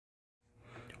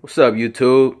What's up,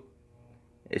 YouTube?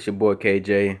 It's your boy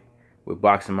KJ with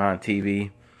Boxing Mind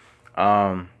TV.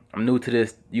 I'm new to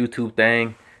this YouTube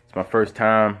thing. It's my first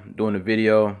time doing a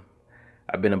video.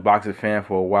 I've been a boxing fan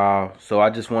for a while, so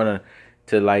I just wanted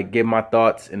to like give my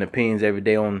thoughts and opinions every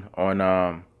day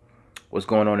on what's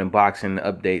going on in boxing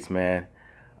updates, man.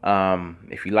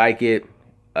 If you like it,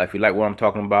 if you like what I'm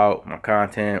talking about, my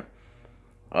content,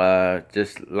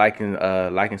 just like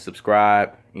and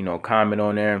subscribe, comment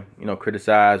on there,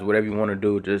 criticize, whatever you want to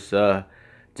do, just to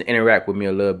interact with me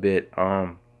a little bit.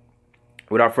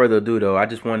 Without further ado though, I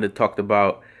just wanted to talk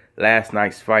about last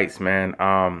night's fights, man.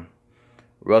 Gary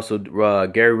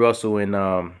Russell and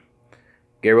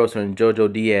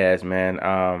Jojo Diaz, man.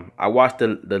 I watched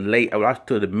I watched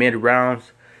to the mid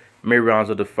rounds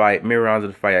of the fight, like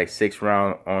 6th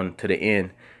round on to the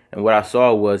end. And what I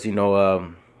saw was,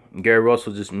 Gary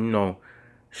Russell just,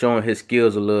 showing his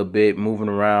skills a little bit, moving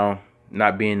around,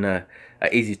 not being a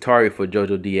easy target for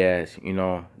Jojo Diaz.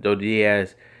 Jojo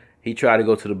Diaz, he tried to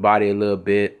go to the body a little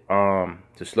bit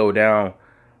to slow down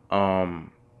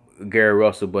Gary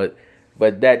Russell, but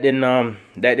that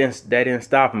didn't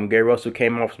stop him. Gary Russell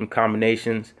came off some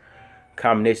combinations,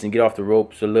 get off the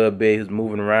ropes a little bit. He was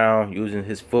moving around, using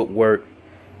his footwork,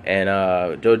 and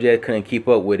Jojo Diaz couldn't keep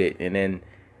up with it. And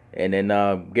then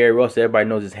Gary Russell, everybody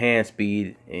knows his hand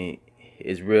speed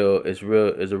is a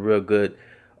real good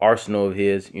arsenal of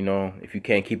his. If you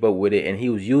can't keep up with it, and he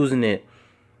was using it,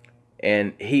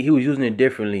 and he was using it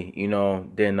differently,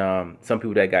 than some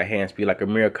people that got hand speed, like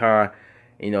Amir Khan.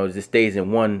 Just stays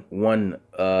in one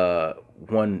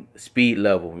speed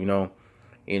level.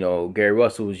 Gary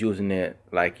Russell was using it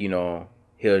like, he'll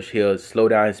slow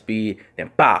down his speed, then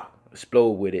pop,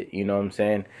 explode with it. You know what I'm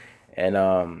saying? And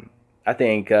I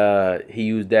think he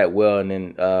used that well, and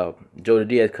then Jojo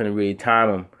Diaz couldn't really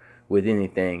time him with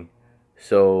anything.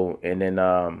 So and then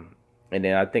I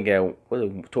think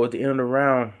towards the end of the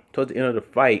round, towards the end of the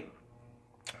fight,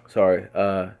 sorry,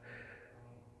 around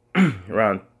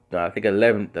I think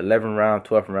 11th round,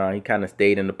 12th round, he kind of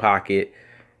stayed in the pocket,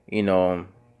 giving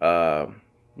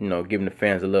the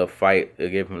fans a little fight,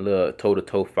 giving him a little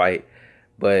toe-to-toe fight.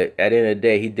 But at the end of the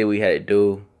day, he did what he had to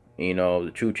do.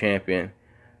 The true champion.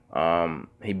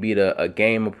 He beat a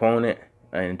game opponent,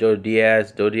 and Jojo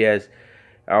Diaz,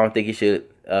 I don't think he should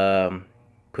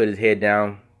put his head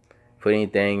down for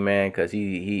anything, man, because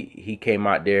he came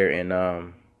out there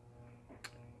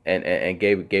and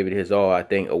gave it his all, I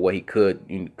think, of what he could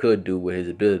do with his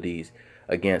abilities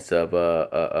against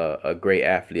a great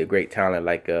athlete, a great talent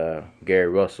like Gary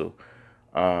Russell.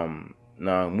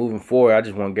 Now moving forward, I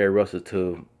just want Gary Russell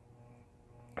to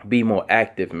be more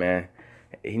active, man.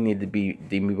 He needs to be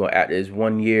more active. It's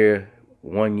 1 year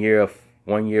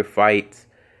fights.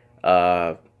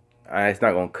 It's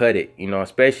not gonna cut it,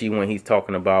 especially when he's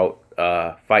talking about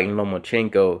fighting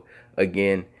Lomachenko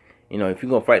again. If you're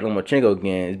gonna fight Lomachenko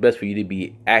again, it's best for you to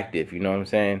be active. You know what I'm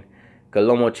saying? Because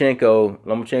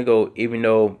Lomachenko, even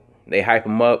though they hype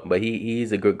him up, but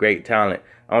he's a great talent.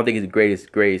 I don't think he's the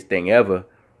greatest thing ever.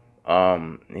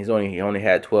 He only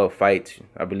had 12 fights,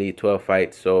 I believe, 12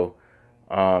 fights. So,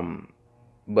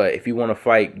 but if you want to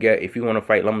fight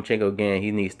Lomachenko again, he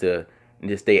needs to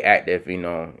just stay active,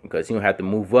 because he don't have to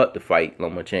move up to fight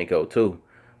Lomachenko too.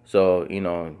 So,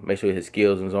 make sure his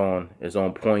skills is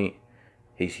on point.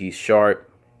 He's sharp,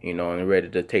 and ready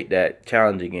to take that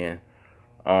challenge again.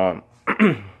 The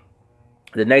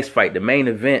next fight, the main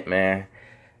event, man,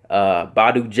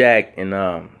 Badou Jack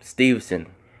and Stevenson.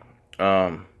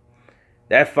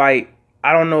 That fight,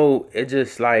 I don't know, it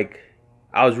just like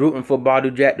I was rooting for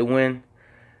Badou Jack to win.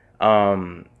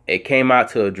 It came out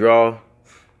to a draw.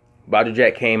 Badou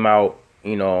Jack came out,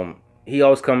 he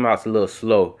always comes out a little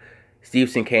slow.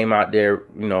 Stevenson came out there,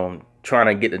 trying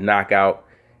to get the knockout.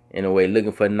 In a way,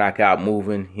 looking for a knockout,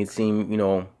 moving. He seemed,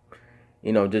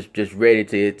 just ready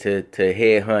to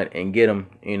headhunt and get him,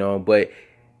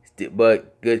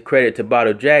 But good credit to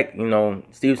Badou Jack,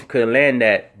 Stevenson couldn't land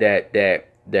that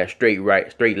straight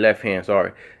left hand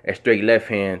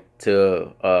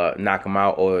to knock him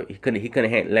out, or he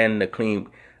couldn't land a clean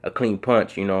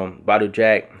punch. Badou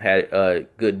Jack had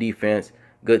good defense,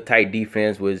 good tight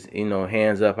defense, was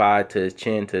hands up high to his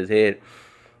chin, to his head.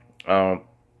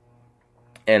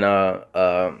 And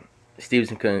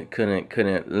Stevenson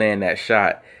couldn't land that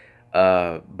shot.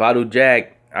 Badou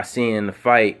Jack, I seen in the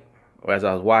fight, or as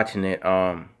I was watching it,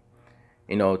 to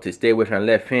stay away from the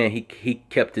left hand, he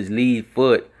kept his lead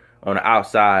foot on the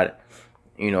outside,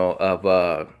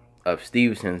 of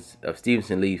Stevenson's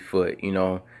lead foot.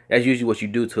 That's usually what you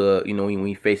do to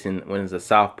when it's a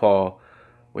southpaw.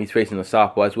 When he's facing a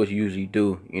southpaw, that's what you usually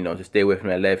do. To stay away from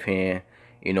that left hand.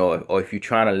 you know, or if you're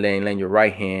trying to land your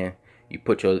right hand, you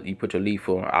put your lead foot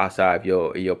on the outside of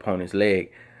your opponent's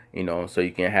leg, you know, so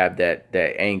you can have that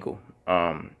angle.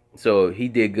 So he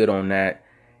did good on that,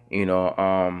 you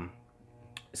know.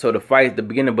 So the fight, the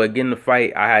beginning of the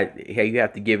fight, you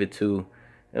have to give it to,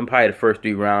 and probably the first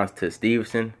 3 rounds to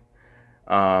Stevenson.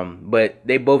 But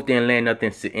they both didn't land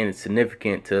nothing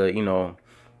significant to, you know,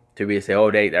 to really say, oh,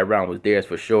 that round was theirs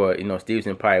for sure. You know,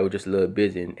 Stevenson probably was just a little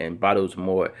busy, and Bado was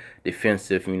more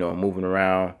defensive, you know, moving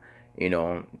around, you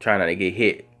know, trying not to get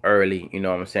hit early, you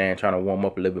know what I'm saying, trying to warm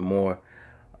up a little bit more.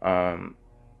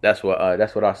 That's what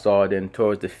I saw. Then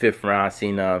towards the 5th round, I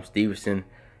seen Stevenson.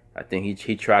 I think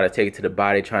he tried to take it to the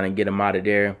body, trying to get him out of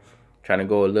there, trying to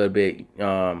go a little bit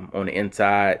on the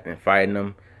inside and fighting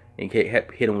him. And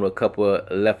hit him with a couple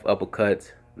of left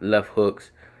uppercuts, left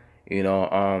hooks, you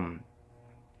know.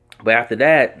 But after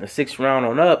that, the 6th round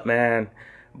on up, man,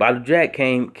 Bado Jack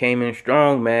came in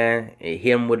strong, man. It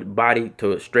hit him with the body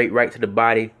to straight right to the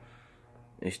body.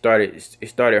 It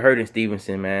started hurting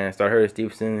Stevenson, man. It started hurting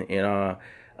Stevenson, and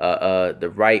the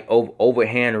right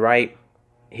overhand right,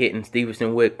 hitting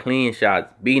Stevenson with clean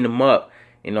shots, beating him up,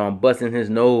 you know, busting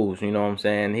his nose. You know what I'm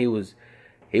saying? He was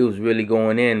really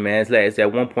going in, man. It's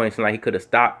at one point, it's like he could have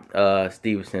stopped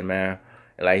Stevenson, man.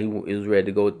 Like he was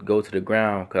ready to go to the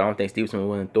ground, because I don't think Stevenson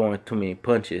wasn't throwing too many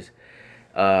punches.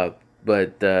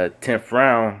 But the 10th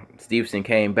round, Stevenson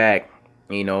came back,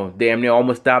 you know, damn near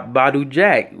almost stopped Bado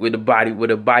Jack with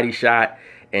a body shot,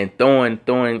 and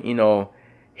throwing you know,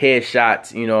 head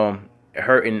shots, you know,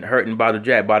 hurting Bado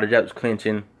Jack. Bado Jack was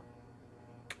clinching.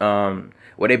 Well,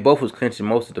 they both was clinching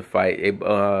most of the fight.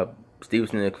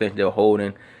 Stevenson and clinch, they were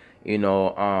holding, you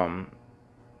know. I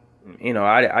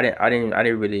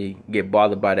didn't really get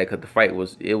bothered by that, because the fight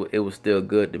was still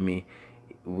good to me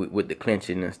with the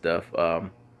clinching and stuff.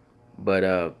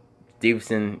 But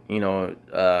Stevenson, you know,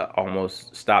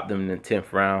 almost stopped him in the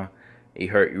 10th round. He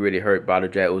really hurt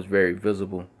Bado Jack. It was very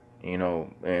visible, you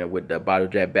know, and with the Bado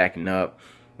Jack backing up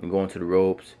and going to the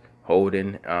ropes,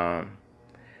 holding.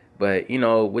 But you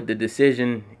know, with the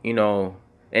decision, you know,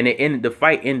 and the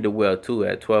fight ended well too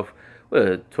at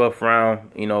 12th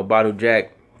round. You know, Bado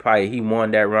Jack probably he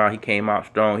won that round. He came out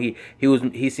strong. He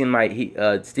seemed like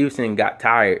Stevenson got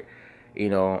tired, you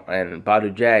know, and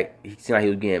Bado Jack, he seemed like he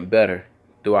was getting better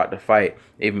throughout the fight,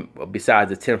 even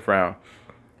besides the 10th round.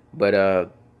 But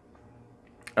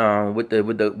with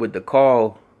the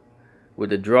call, with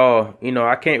the draw, you know,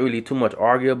 I can't really too much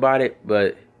argue about it,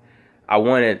 but I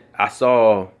would have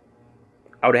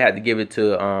had to give it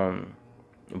to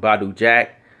Bado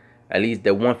Jack. At least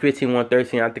the 115,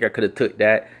 113, I think I could have took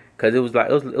that, because it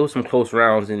was some close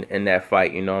rounds in that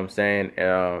fight, you know what I'm saying?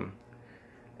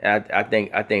 I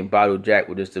think Bado Jack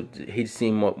he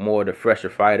seemed more the fresher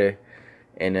fighter,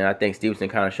 and then I think Stevenson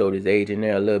kind of showed his age in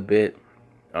there a little bit.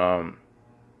 And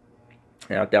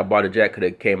I thought Bado Jack could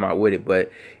have came out with it,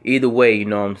 but either way, you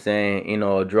know what I'm saying? You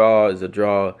know, a draw is a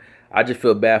draw. I just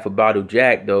feel bad for Bado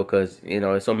Jack though, because you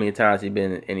know, so many times he's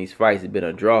been in these fights, it's been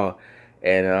a draw,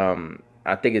 and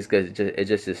I think it's because it's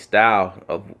just his style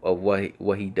of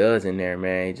what he does in there,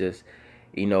 man. He just,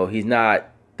 you know, he's not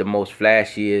the most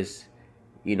flashiest,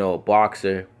 you know,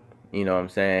 boxer. You know what I'm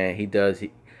saying? He does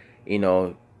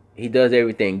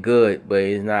everything good, but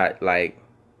he's not like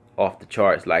off the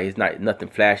charts. Like, he's nothing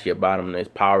flashy about him. His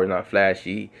power is not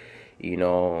flashy. You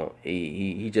know,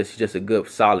 he's just a good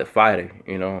solid fighter.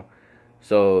 You know,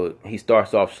 so he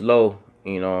starts off slow,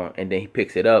 you know, and then he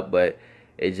picks it up, but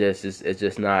it's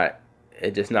just not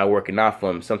working out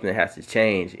for him. Something has to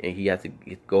change, and he has to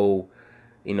go,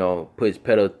 you know, put his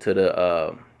pedal to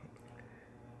the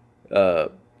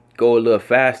go a little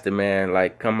faster, man.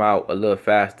 Like, come out a little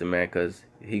faster, man, because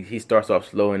he starts off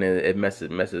slow, and it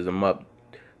messes him up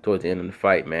towards the end of the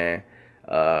fight, man.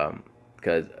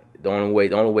 Because the only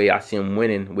way I see him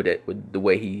winning with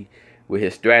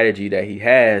his strategy that he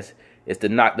has is to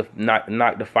knock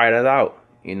the fighters out.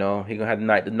 You know, he gonna have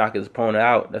to knock his opponent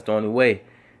out. That's the only way.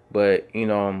 But you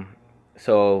know,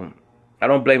 so I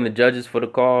don't blame the judges for the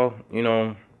call. You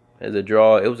know, as a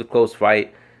draw, it was a close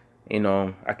fight. You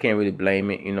know, I can't really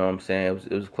blame it. You know what I'm saying?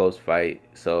 It was a close fight.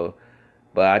 So,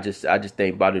 but I just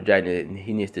think Bado Jack,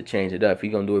 he needs to change it up. If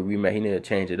he's gonna do a rematch, he needs to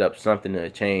change it up. Something to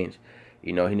change.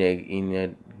 You know, he need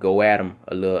to go at him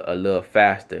a little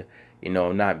faster. You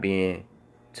know, not being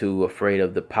too afraid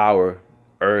of the power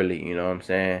early. You know what I'm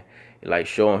saying? Like,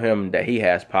 showing him that he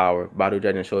has power. Bado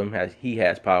Jack didn't show him he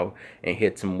has power, and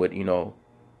hits him with, you know,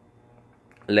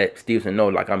 let Stevenson know,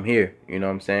 like, I'm here. You know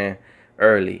what I'm saying?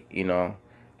 Early, you know,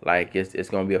 like it's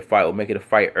gonna be a fight. We'll make it a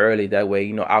fight early. That way,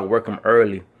 you know, outwork him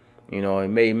early. You know, it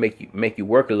may make you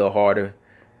work a little harder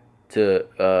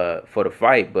for the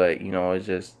fight, but you know, it's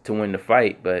just to win the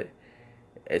fight. But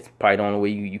it's probably the only way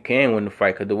you can win the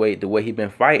fight, because the way he been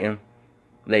fighting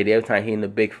lately, every time he in the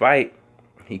big fight,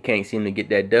 he can't seem to get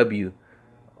that W,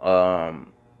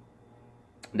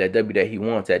 that he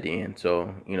wants at the end.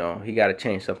 So you know, he got to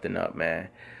change something up, man.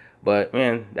 But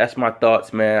man, that's my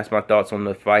thoughts, man. That's my thoughts on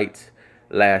the fights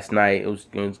last night. It was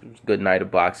a good night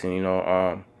of boxing, you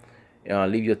know.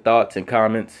 Leave your thoughts and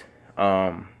comments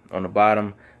on the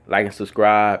bottom. Like and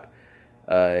subscribe.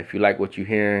 If you like what you're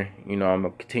hearing, you know, I'm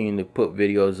gonna continue to put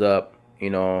videos up, you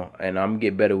know, and I'm gonna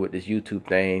get better with this YouTube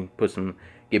thing.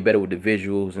 Get better with the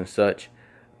visuals and such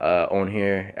on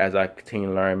here as I continue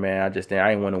to learn, man. I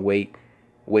didn't want to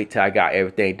wait till I got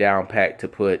everything down packed to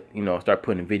start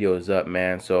putting videos up,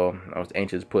 man. So I was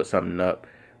anxious to put something up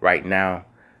right now.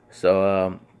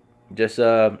 So just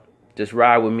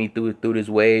ride with me through this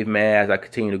wave, man, as I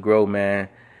continue to grow, man.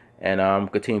 And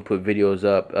continue to put videos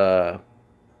up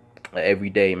every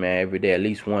day, man. Every day, at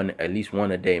least one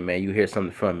a day, man. You hear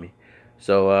something from me.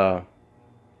 So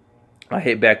I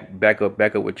hit back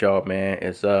up with y'all, man.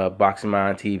 It's Boxing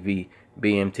Mind TV,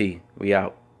 BMT. We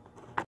out.